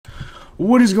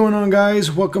What is going on,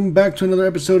 guys? Welcome back to another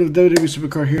episode of Wwe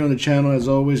Supercard here on the channel. As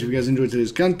always, if you guys enjoyed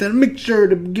today's content, make sure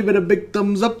to give it a big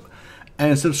thumbs up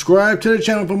and subscribe to the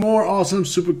channel for more awesome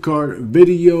Supercard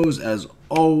videos. As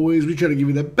always, we try to give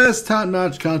you the best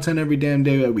top-notch content every damn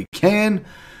day that we can.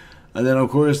 And then,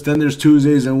 of course, there's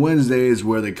Tuesdays and Wednesdays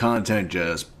where the content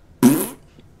just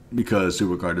because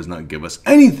Supercard does not give us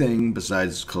anything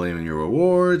besides claiming your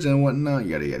rewards and whatnot,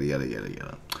 yada yada yada yada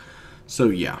yada. So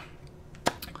yeah.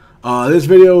 This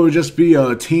video will just be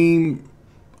a team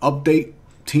update,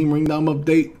 team ringdom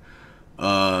update,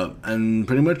 and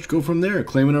pretty much go from there,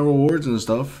 claiming our rewards and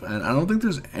stuff. And I don't think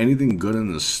there's anything good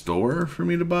in the store for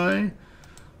me to buy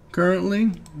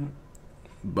currently.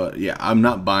 But yeah, I'm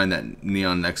not buying that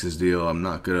Neon Nexus deal. I'm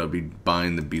not going to be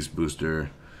buying the Beast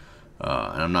Booster.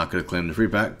 And I'm not going to claim the free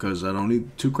pack because I don't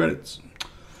need 2 credits.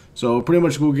 So pretty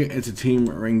much we'll get into team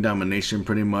ring domination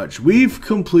pretty much. We've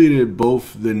completed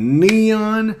both the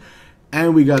Neon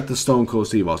and we got the Stone Cold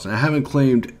Steve Austin. I haven't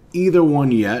claimed either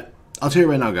one yet. I'll tell you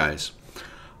right now, guys.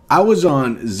 I was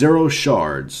on 0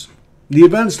 shards. The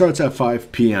event starts at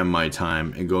 5 p.m. my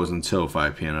time. It goes until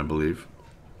 5 p.m. I believe.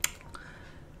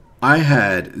 I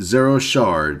had 0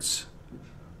 shards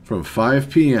from 5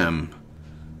 p.m.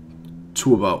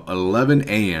 to about 11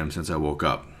 a.m. since I woke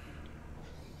up.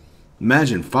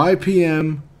 Imagine 5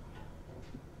 p.m.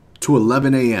 to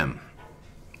 11 a.m.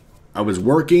 I was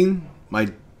working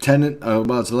my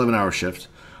 11-hour shift.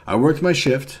 I worked my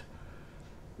shift,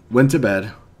 went to bed,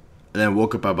 and then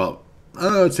woke up about,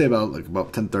 I'd say about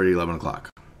 10:30, 11 o'clock.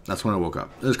 That's when I woke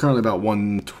up. It's currently about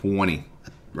 1:20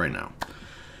 right now.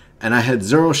 And I had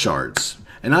 0 shards.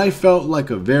 And I felt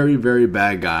like a very, very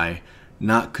bad guy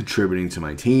not contributing to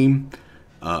my team.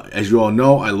 As you all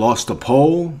know, I lost a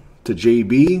poll to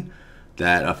JB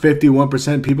that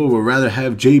 51% people would rather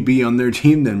have JB on their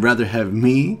team than rather have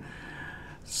me.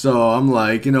 So I'm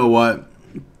like, you know what?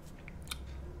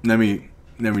 Let me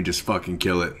just fucking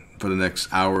kill it for the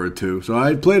next hour or two. So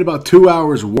I played about 2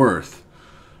 hours worth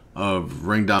of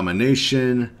ring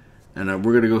domination, and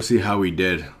we're gonna go see how we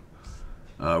did.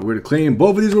 We're gonna claim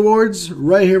both of these rewards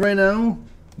right here, right now.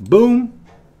 Boom.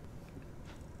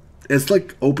 It's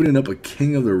like opening up a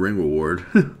King of the Ring reward.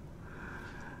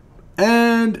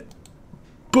 And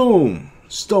boom,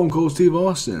 Stone Cold Steve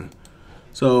Austin.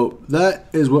 So that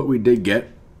is what we did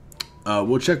get.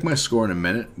 We'll check my score in a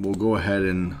minute. We'll go ahead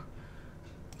and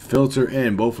filter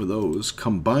in both of those.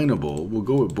 Combinable, we'll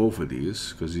go with both of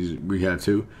these because we had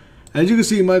 2. As you can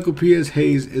see, Michael P.S.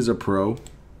 Hayes is a pro.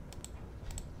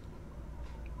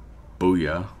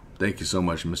 Booyah. Thank you so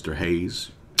much, Mr.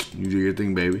 Hayes. You do your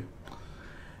thing, baby.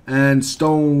 And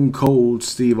Stone Cold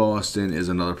Steve Austin is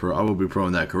another pro. I will be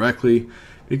proing that correctly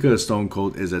because Stone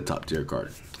Cold is a top tier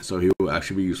card. So he will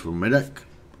actually be useful for my deck.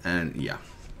 And yeah.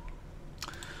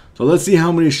 So let's see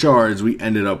how many shards we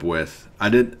ended up with.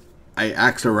 I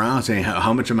asked around saying,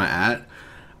 how much am I at?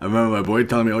 I remember my boy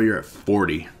telling me, oh, you're at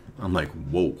 40. I'm like,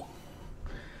 whoa.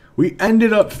 We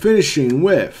ended up finishing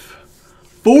with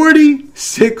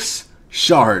 46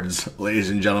 shards, ladies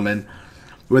and gentlemen,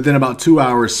 within about 2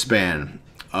 hours span.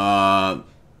 Damn.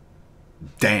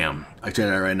 I tell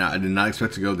you that right now. I did not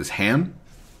expect to go this ham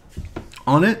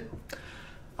on it.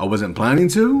 I wasn't planning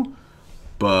to,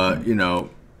 but you know,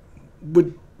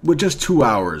 with just 2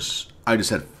 hours, I just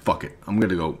said fuck it. I'm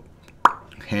gonna go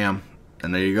ham,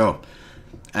 and there you go.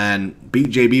 And beat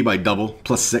JB by double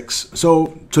plus 6.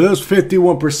 So to those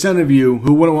 51% of you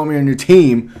who wouldn't want me on your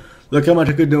team, look how much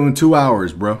I could do in 2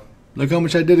 hours, bro. Look how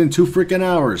much I did in 2 freaking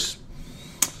hours.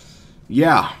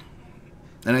 Yeah.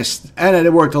 And I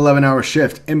did work 11-hour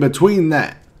shift in between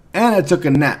that. And I took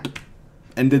a nap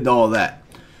and did all that.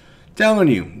 Telling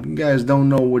you, you guys don't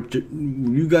know what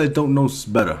you guys don't know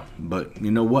better. But you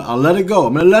know what? I'll let it go.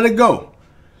 I'm going to let it go.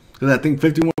 Because I think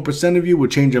 51% of you will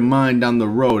change your mind down the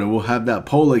road. And we'll have that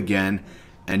poll again.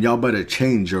 And y'all better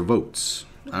change your votes.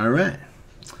 Alright.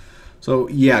 So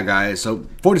yeah, guys. So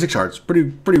 46 shards.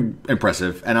 Pretty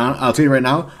impressive. And I'll tell you right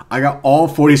now, I got all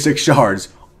 46 shards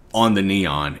on the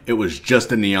Neon. It was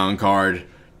just a Neon card,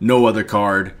 no other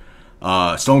card.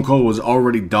 Stone Cold was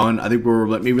already done. I think we were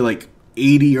maybe like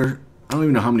 80 or I don't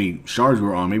even know how many shards we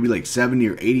were on. Maybe like 70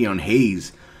 or 80 on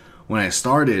Hayes when I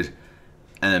started,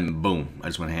 and then boom, I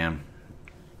just went ham.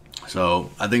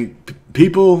 So I think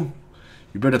people,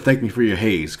 you better thank me for your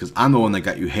Hayes because I'm the one that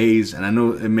got you Hayes, and I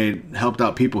know it helped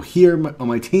out people here on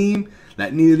my team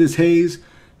that needed this Hayes.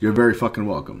 You're very fucking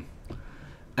welcome.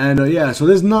 And yeah, so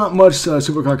there's not much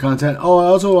Supercard content. Oh, I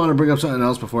also want to bring up something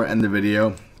else before I end the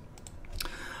video.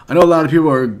 I know a lot of people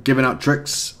are giving out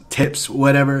tricks, tips,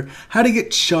 whatever. How to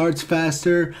get shards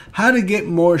faster. How to get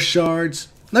more shards.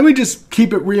 Let me just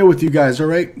keep it real with you guys,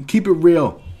 alright? Keep it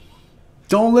real.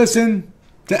 Don't listen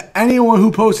to anyone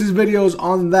who posts his videos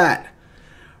on that.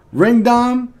 Ring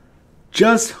Dom,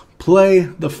 just play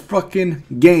the fucking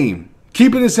game.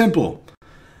 Keep it simple.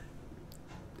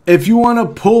 If you want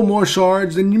to pull more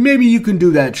shards, then maybe you can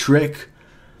do that trick.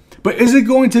 But is it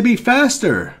going to be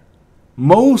faster?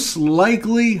 Most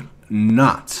likely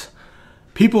not.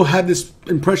 People have this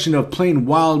impression of playing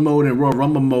wild mode and Royal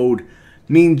Rumble mode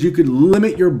means you could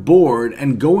limit your board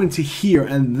and go into here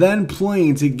and then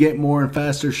playing to get more and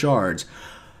faster shards.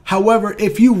 However,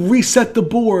 if you reset the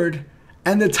board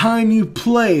and the time you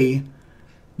play,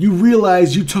 you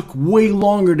realize you took way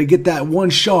longer to get that one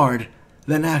shard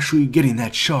than actually getting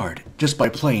that shard just by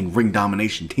playing Ring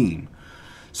Domination Team.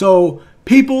 So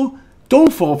people,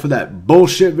 don't fall for that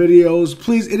bullshit videos.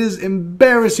 Please, it is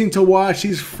embarrassing to watch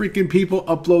these freaking people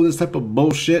upload this type of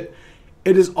bullshit.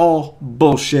 It is all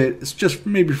bullshit. It's just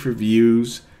maybe for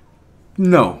views.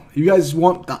 No, you guys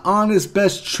want the honest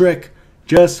best trick,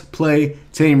 just play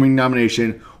Team Ring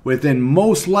Domination. Within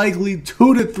most likely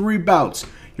 2 to 3 bouts,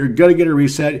 you're gonna get a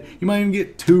reset. You might even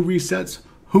get 2 resets.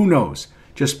 Who knows?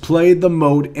 Just play the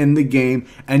mode in the game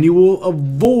and you will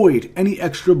avoid any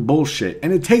extra bullshit.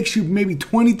 And it takes you maybe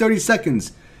 20-30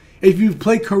 seconds if you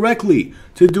play correctly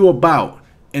to do a bout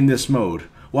in this mode.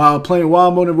 While playing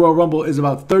Wild Mode in Royal Rumble is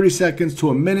about 30 seconds to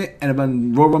a minute, and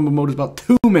in Royal Rumble mode is about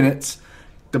 2 minutes,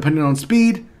 depending on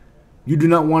speed. You do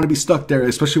not want to be stuck there,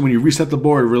 especially when you reset the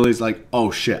board. It really is like,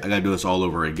 oh shit, I gotta do this all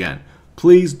over again.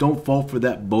 Please don't fall for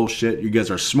that bullshit. You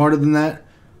guys are smarter than that.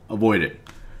 Avoid it.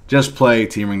 Just play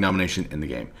Team Ring Domination in the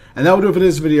game. And that will do it for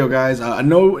this video, guys. I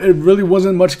know it really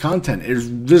wasn't much content. It's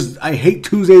just, I hate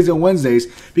Tuesdays and Wednesdays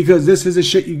because this is the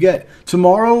shit you get.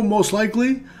 Tomorrow, most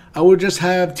likely, I will just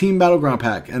have Team Battleground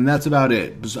Pack, and that's about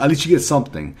it. At least you get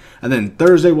something. And then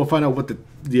Thursday, we'll find out what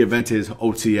the event is,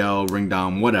 OTL, Ring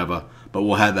Dom, whatever. But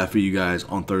we'll have that for you guys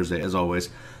on Thursday, as always.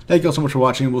 Thank you all so much for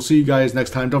watching. We'll see you guys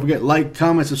next time. Don't forget, like,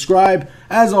 comment, subscribe.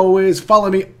 As always, follow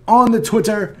me on the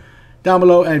Twitter down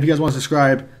below. And if you guys want to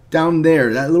subscribe, down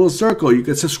there, that little circle, you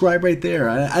can subscribe right there.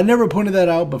 I never pointed that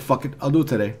out, but fuck it, I'll do it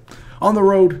today. On the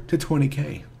road to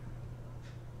 20K.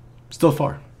 Still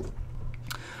far.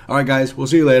 Alright guys, we'll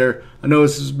see you later. I know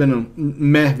this has been a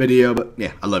meh video, but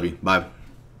yeah, I love you. Bye.